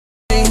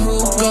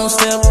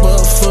step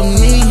up for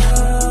me.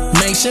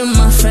 Make sure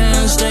my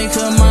fans stay,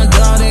 cause my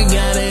daughter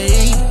gotta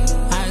eat.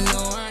 I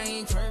know I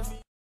ain't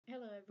perfect.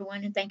 Hello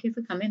everyone, and thank you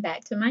for coming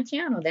back to my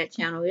channel. That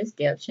channel is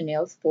Deb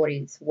Chanel's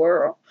 40s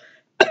World.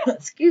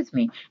 Excuse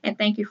me. And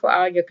thank you for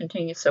all your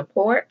continued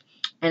support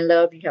and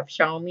love you have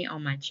shown me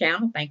on my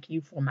channel. Thank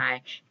you for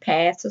my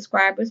past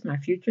subscribers, my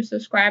future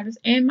subscribers,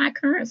 and my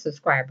current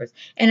subscribers.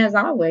 And as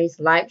always,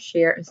 like,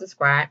 share, and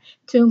subscribe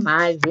to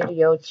my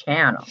video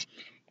channel.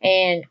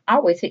 And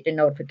always hit the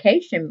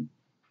notification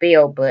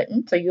bell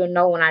button so you'll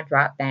know when I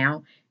drop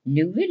down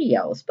new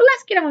videos. But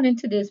let's get on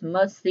into this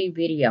must-see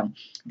video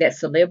that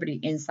Celebrity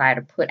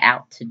Insider put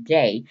out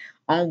today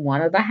on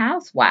one of the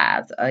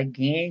housewives.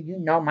 Again, you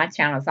know my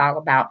channel is all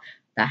about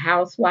the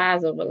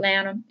housewives of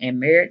Atlanta and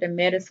Married to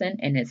Medicine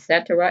and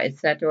etc.,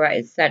 etc.,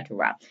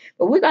 etc.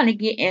 But we're going to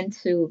get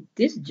into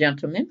this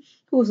gentleman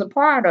who was a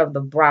part of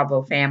the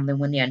Bravo family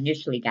when they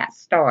initially got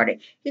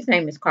started. His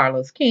name is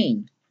Carlos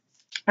King.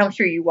 I'm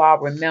sure you all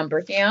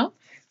remember him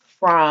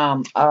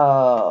from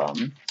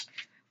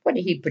what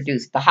did he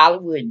produce? The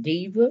Hollywood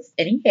Divas.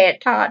 And he had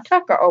Todd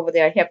Tucker over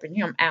there helping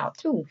him out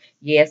too.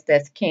 Yes,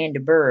 that's Candy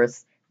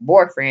Burr's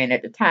boyfriend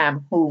at the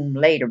time, whom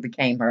later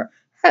became her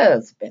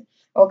husband.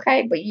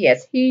 Okay, but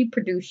yes, he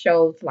produced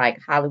shows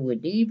like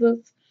Hollywood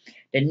Divas,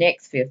 The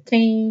Next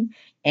 15,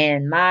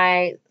 and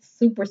My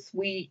Super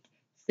Sweet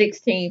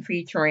 16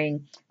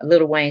 featuring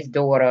Lil Wayne's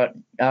daughter,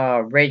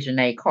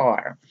 Reginae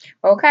Carter.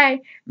 Okay,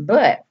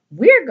 but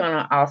we're going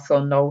to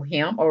also know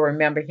him or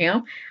remember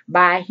him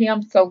by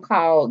him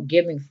so-called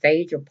giving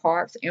Phaedra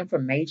Parks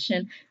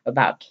information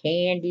about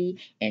Candy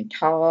and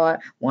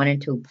Todd wanting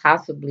to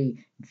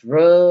possibly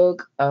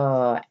drug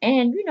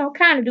and, you know,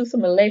 kind of do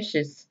some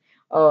malicious,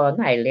 not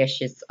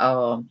malicious,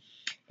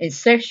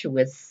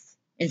 incestuous,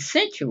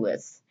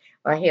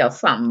 or hell,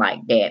 something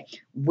like that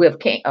with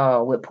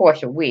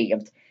Porsha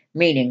Williams,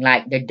 meaning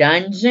like the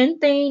dungeon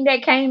thing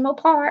that came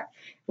apart.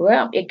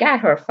 Well, it got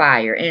her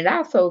fired, and it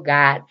also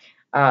got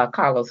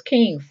Carlos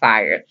King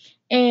fired,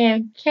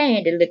 and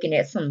Candy looking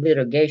at some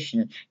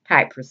litigation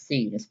type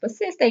proceedings. But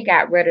since they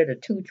got rid of the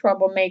two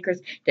troublemakers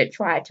that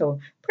tried to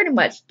pretty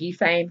much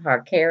defame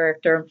her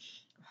character,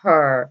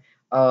 her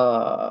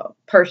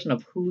person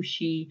of who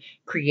she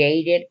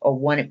created or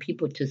wanted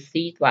people to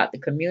see throughout the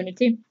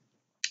community,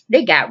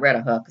 they got rid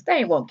of her because they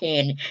ain't want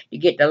Candy to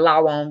get the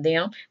law on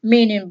them,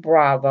 meaning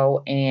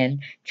Bravo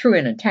and True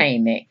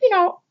Entertainment. You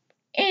know,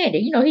 Andy,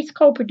 you know, he's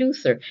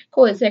co-producer,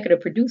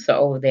 co-executive producer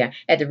over there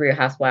at the Real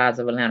Housewives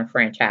of Atlanta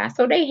franchise.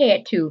 So they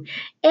had to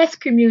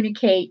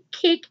excommunicate,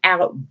 kick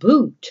out,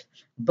 boot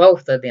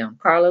both of them,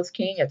 Carlos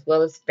King as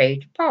well as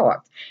Phaedra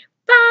Parks.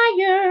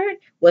 Fired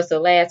was the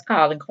last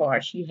calling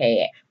card she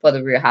had for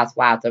the Real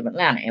Housewives of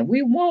Atlanta. And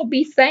we won't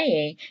be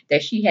saying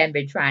that she hadn't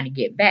been trying to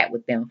get back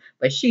with them,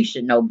 but she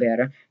should know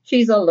better.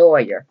 She's a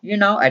lawyer, you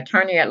know,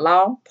 attorney at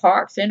law,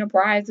 Parks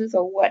Enterprises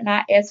or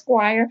whatnot,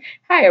 Esquire,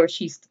 however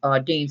she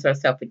deems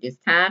herself at this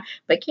time.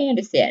 But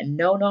Candace said,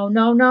 no, no,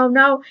 no, no,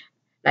 no.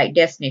 Like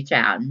Destiny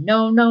Child.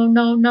 No, no,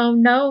 no, no,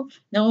 no.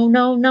 No,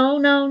 no, no,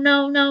 no,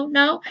 no, no,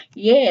 no.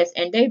 Yes,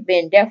 and they've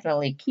been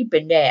definitely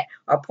keeping that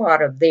a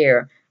part of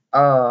their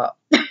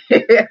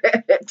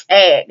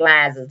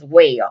taglines as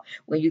well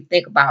when you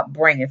think about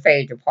bringing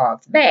Phaedra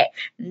Parks back.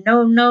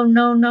 No, no,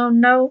 no, no,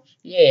 no.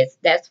 Yes,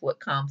 that's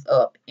what comes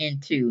up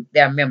into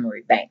their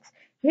memory banks.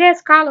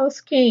 Yes,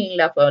 Carlos King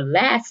left a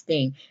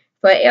lasting,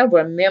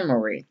 forever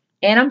memory.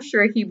 And I'm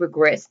sure he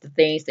regrets the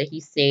things that he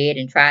said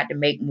and tried to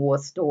make more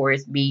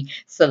stories be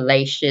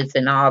salacious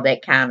and all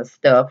that kind of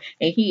stuff.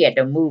 And he had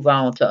to move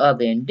on to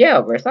other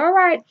endeavors, all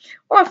right?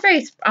 Or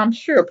face, I'm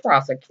sure,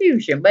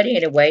 prosecution. But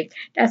anyway,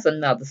 that's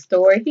another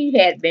story. He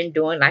had been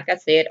doing, like I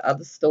said,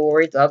 other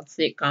stories, other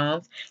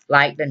sitcoms,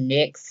 like The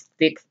Next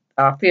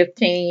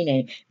 15,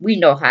 and we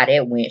know how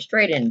that went,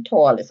 straight in the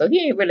toilet. So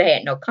he ain't really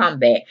had no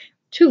comeback,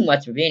 too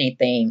much of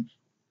anything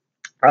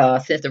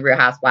since the Real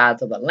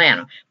Housewives of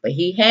Atlanta. But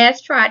he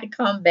has tried to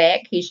come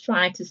back. He's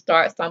trying to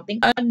start something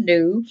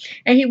anew,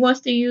 and he wants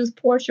to use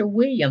Porsha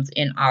Williams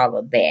in all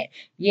of that.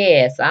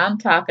 Yes, I'm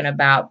talking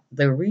about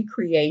the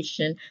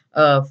recreation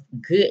of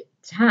Good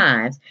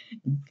Times.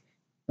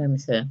 Let me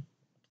see.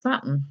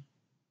 Something.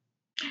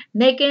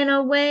 Making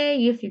a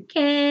way if you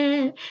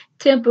can.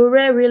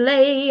 Temporary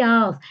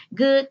layoff.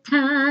 Good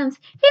times.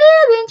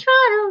 He's been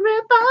trying to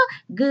rip off.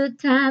 Good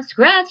times.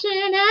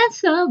 Scratching and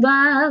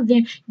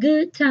surviving.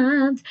 Good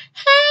times.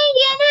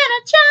 Hanging in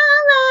a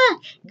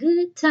child.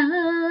 Good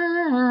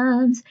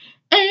times.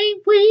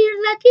 Ain't we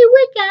lucky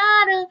we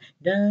got 'em?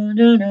 Dun,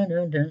 dun, dun,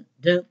 dun, dun,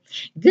 dun.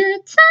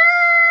 Good times.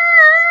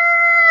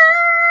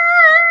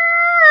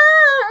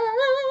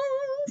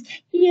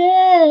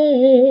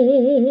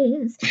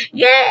 Yes.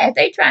 Yes,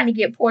 they trying to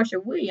get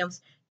Porsha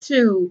Williams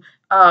to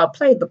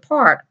play the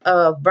part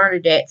of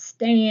Bernadette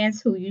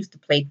Stans, who used to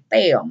play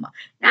Thelma.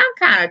 Now, I'm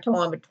kind of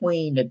torn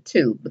between the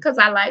two because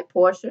I like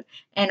Porsha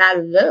and I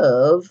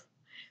love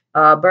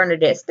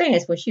Bernadette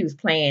Stans when she was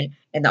playing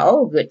in the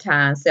old Good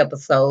Times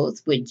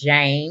episodes with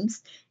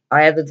James,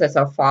 Evans as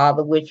her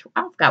father, which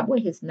I forgot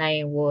what his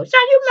name was. Sean,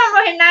 you remember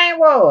what his name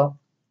was?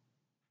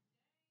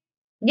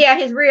 Yeah,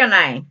 his real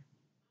name.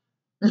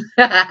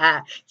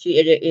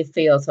 It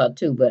fails her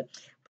too, but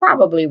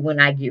probably when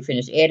I get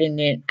finished editing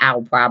it,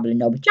 I'll probably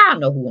know. But y'all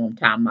know who I'm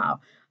talking about.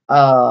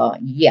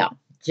 Yeah,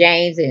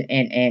 James and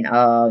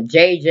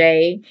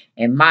JJ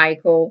and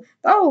Michael,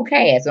 the whole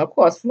cast. Of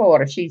course,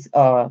 Florida. She's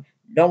done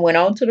went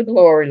on to the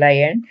glory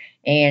land,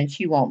 and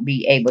she won't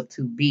be able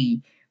to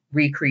be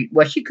recreate.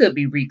 Well, she could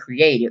be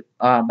recreated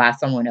by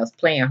someone else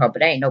playing her,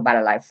 but ain't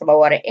nobody like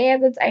Florida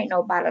Evans. Ain't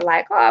nobody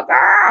like her,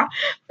 girl.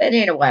 But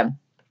anyway,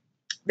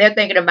 they're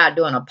thinking about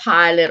doing a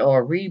pilot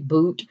or a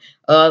reboot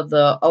of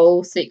the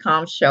old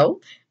sitcom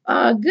show,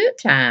 Good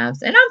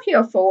Times. And I'm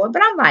here for it,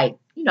 but I'm like,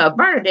 if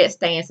Bernadette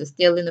Stance is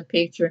still in the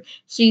picture,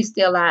 she's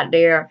still out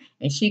there,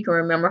 and she can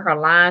remember her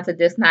lines of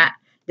this, not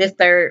this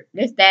third,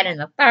 this, that, and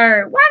the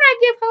third. Why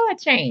not give her a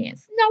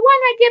chance? Why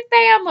not give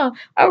Thelma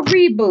a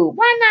reboot?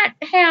 Why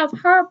not have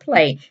her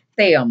play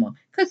Thelma?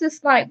 Because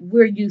it's like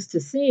we're used to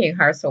seeing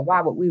her, so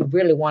why would we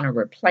really want to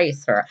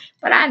replace her?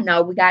 But I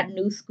know we got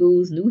new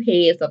schools, new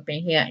heads up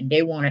in here, and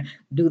they want to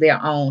do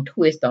their own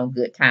twist on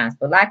Good Times.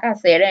 But like I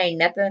said, it ain't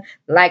nothing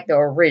like the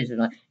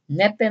original.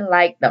 Nothing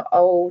like the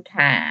old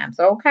times,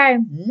 okay?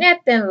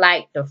 Nothing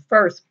like the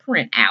first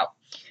print out.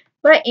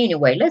 But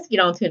anyway, let's get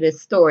on to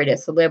this story that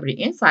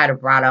Celebrity Insider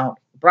brought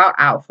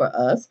out for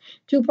us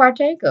to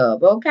partake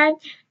of. Okay,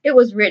 it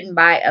was written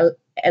by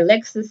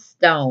Alexis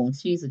Stone.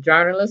 She's a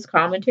journalist,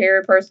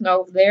 commentary person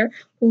over there.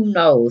 Who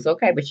knows?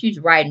 Okay, but she's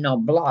writing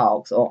on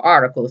blogs or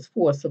articles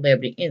for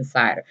Celebrity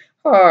Insider,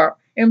 her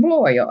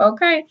employer.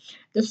 Okay,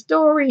 the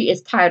story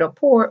is titled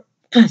 "Poor."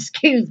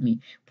 Excuse me.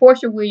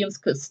 Porsha Williams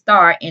could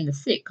star in the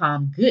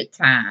sitcom Good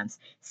Times.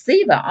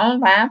 See the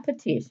online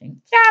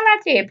petition. Child, I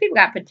tell you, people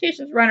got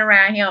petitions running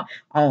around here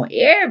on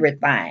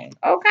everything.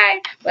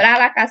 Okay. But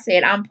like I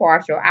said, I'm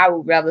partial. I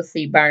would rather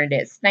see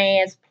Bernadette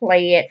Stance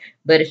play it.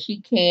 But if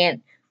she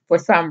can't, for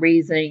some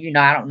reason,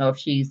 I don't know if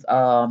she's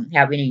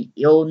have any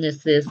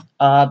illnesses,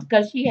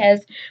 because she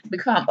has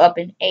become up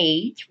in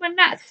age, but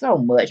not so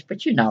much.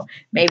 But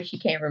maybe she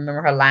can't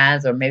remember her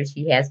lines, or maybe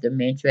she has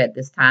dementia at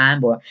this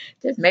time, or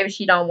just maybe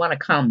she don't want to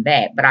come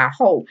back. But I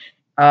hope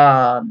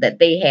that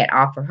they had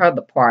offered her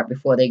the part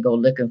before they go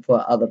looking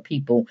for other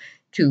people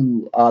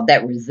to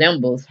that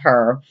resembles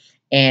her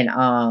and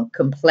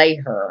can play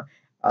her.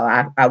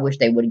 I wish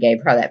they would have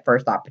gave her that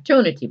first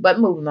opportunity. But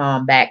moving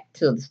on back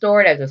to the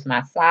story, that's just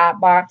my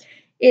sidebar.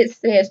 It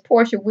says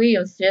Porsha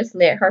Williams just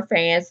let her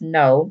fans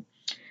know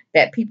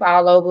that people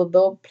all over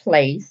the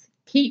place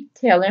keep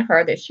telling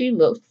her that she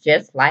looks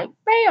just like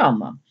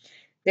Thelma.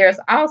 There's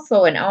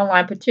also an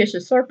online petition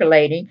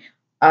circulating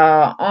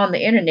on the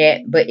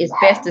internet, but it's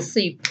best to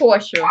see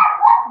Porsha.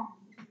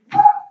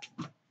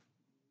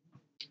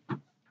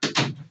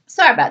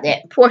 Sorry about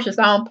that. Porscha's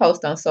own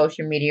post on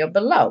social media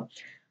below.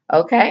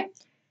 Okay.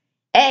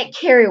 At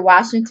Kerry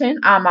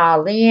Washington, I'm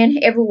all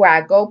in. Everywhere I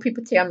go,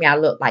 people tell me I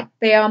look like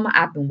Thelma.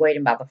 I've been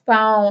waiting by the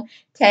phone.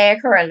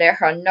 Tag her and let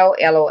her know,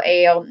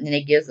 LOL. And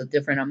it gives us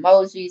different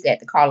emojis at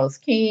the Carlos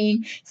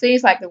King.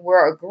 Seems like the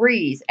world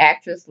agrees.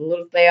 Actress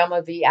Little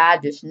Thelma VI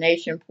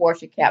Destination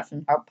Porsha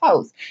captioned her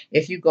post.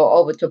 If you go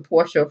over to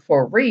Porsha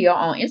for Real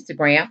on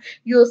Instagram,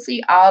 you'll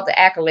see all the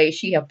accolades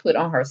she has put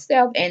on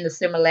herself and the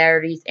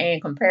similarities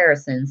and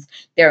comparisons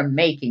they're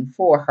making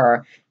for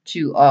her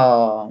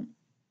to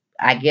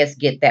I guess,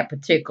 get that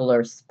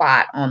particular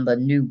spot on the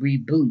new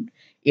reboot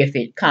if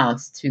it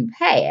comes to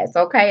pass.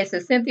 Okay, so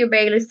Cynthia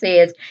Bailey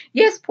says,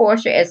 yes,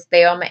 Porsha as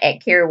Thelma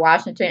at Kerry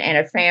Washington, and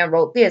a fan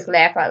wrote this,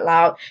 laugh out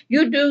loud,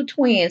 you do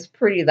twins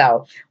pretty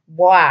though.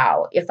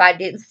 Wow, if I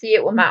didn't see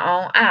it with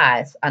my own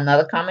eyes.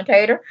 Another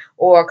commentator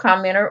or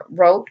commenter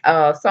wrote,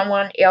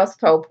 someone else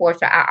told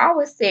Porsha, I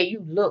always said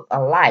you look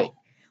alike,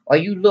 or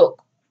you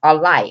look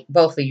alike,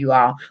 both of you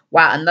all.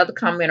 While another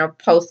commenter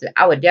posted,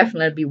 I would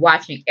definitely be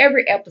watching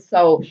every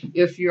episode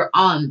if you're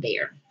on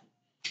there.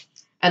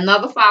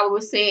 Another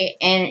follower said,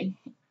 and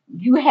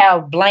you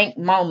have blank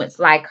moments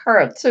like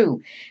her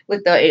too,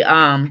 with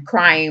the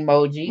crying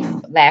emoji,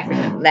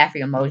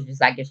 laughing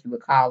emojis, I guess you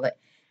would call it.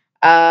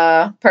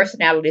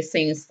 Personality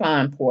seems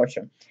fun,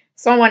 Porsha.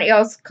 Someone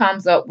else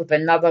comes up with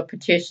another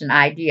petition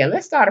idea.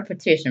 Let's start a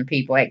petition,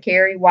 people. At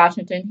Kerry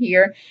Washington,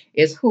 here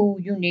is who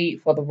you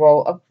need for the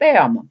role of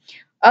Thelma.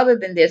 Other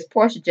than this,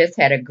 Porsha just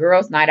had a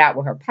girls' night out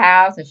with her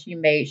pals, and she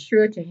made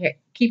sure to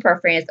keep her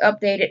fans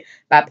updated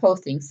by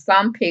posting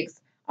some pics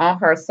on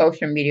her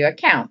social media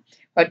account.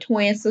 Her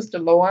twin sister,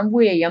 Lauren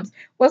Williams,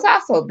 was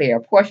also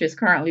there. Porsha is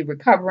currently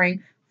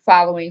recovering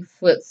following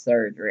foot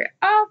surgery.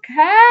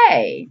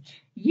 Okay.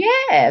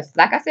 Yes,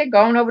 like I said,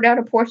 going over there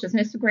to Portia's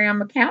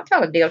Instagram account,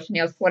 tell her Dale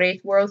Chanel's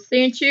 48th World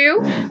sent you.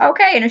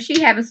 Okay, and if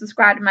she haven't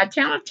subscribed to my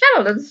channel,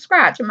 tell her to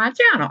subscribe to my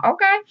channel.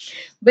 Okay,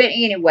 but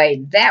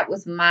anyway, that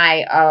was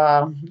my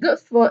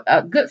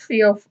good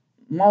feel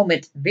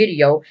moment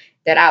video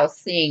that I was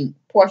seeing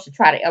Porsha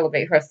try to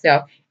elevate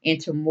herself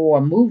into more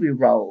movie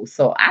roles.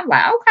 So I'm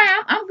like, okay,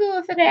 I'm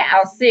good for that.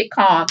 Our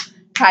sitcom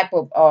type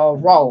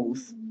of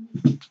roles.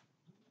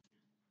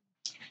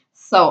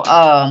 So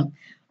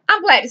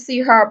I'm glad to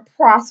see her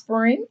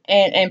prospering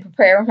and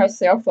preparing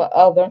herself for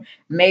other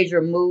major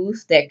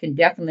moves that can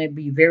definitely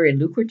be very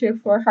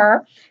lucrative for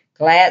her.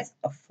 Glad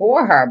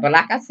for her. But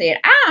like I said,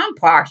 I'm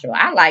partial.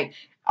 I like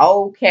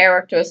old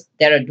characters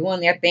that are doing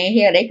their thing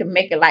here. They can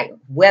make it like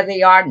where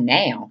they are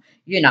now.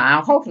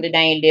 Hopefully they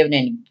ain't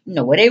living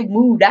in, where they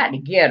moved out the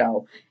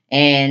ghetto.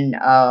 And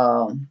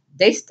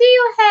they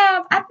still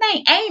have, I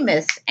think,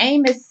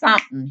 Amos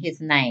something,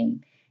 his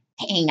name.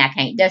 Dang, I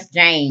can't. That's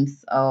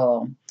James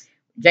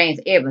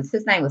Evans.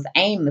 His name was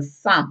Amos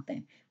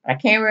something. But I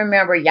can't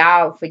remember.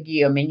 Y'all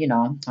forgive me.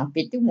 I'm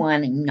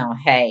 51 and,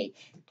 hey,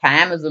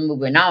 time is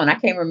moving on. I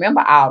can't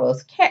remember all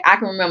those. I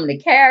can remember the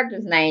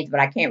characters' names, but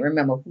I can't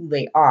remember who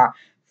they are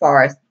as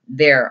far as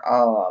their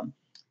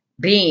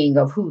being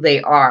of who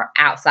they are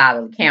outside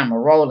of the camera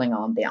rolling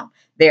on them.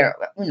 Their,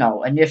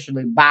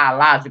 initially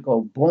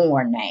biological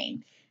born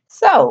name.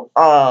 So,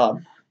 that's all I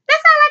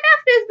got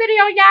for this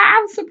video, y'all.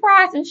 I was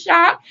surprised and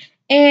shocked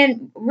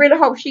and really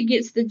hope she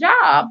gets the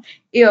job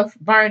if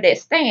Bernadette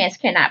Stans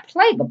cannot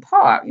play the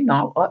part.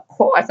 Of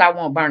course, I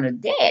want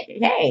Bernadette.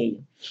 Hey,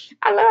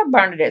 I love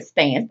Bernadette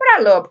Stans, but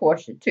I love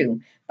Porsha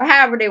too. But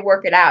however they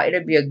work it out,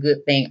 it'll be a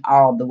good thing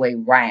all the way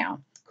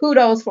round.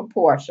 Kudos for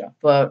Porsha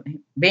for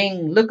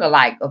being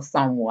lookalike of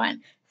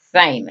someone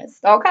famous.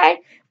 Okay?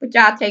 But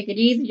y'all take it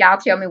easy. Y'all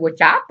tell me what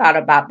y'all thought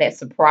about that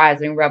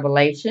surprising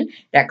revelation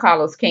that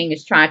Carlos King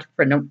is trying to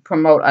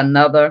promote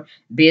another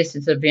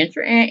business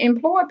adventure and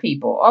employ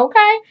people.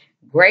 Okay?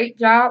 Great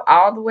job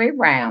all the way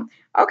around.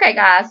 Okay,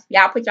 guys.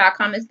 Y'all put y'all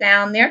comments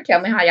down there. Tell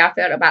me how y'all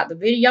felt about the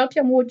video.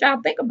 Tell me what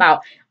y'all think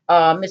about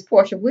Miss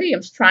Porsha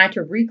Williams trying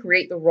to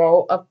recreate the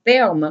role of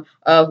Thelma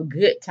of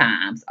Good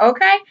Times.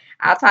 Okay?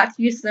 I'll talk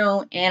to you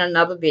soon in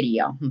another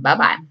video.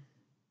 Bye-bye.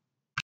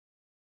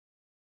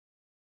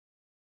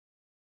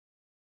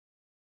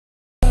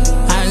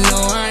 I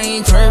know I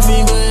ain't perfect.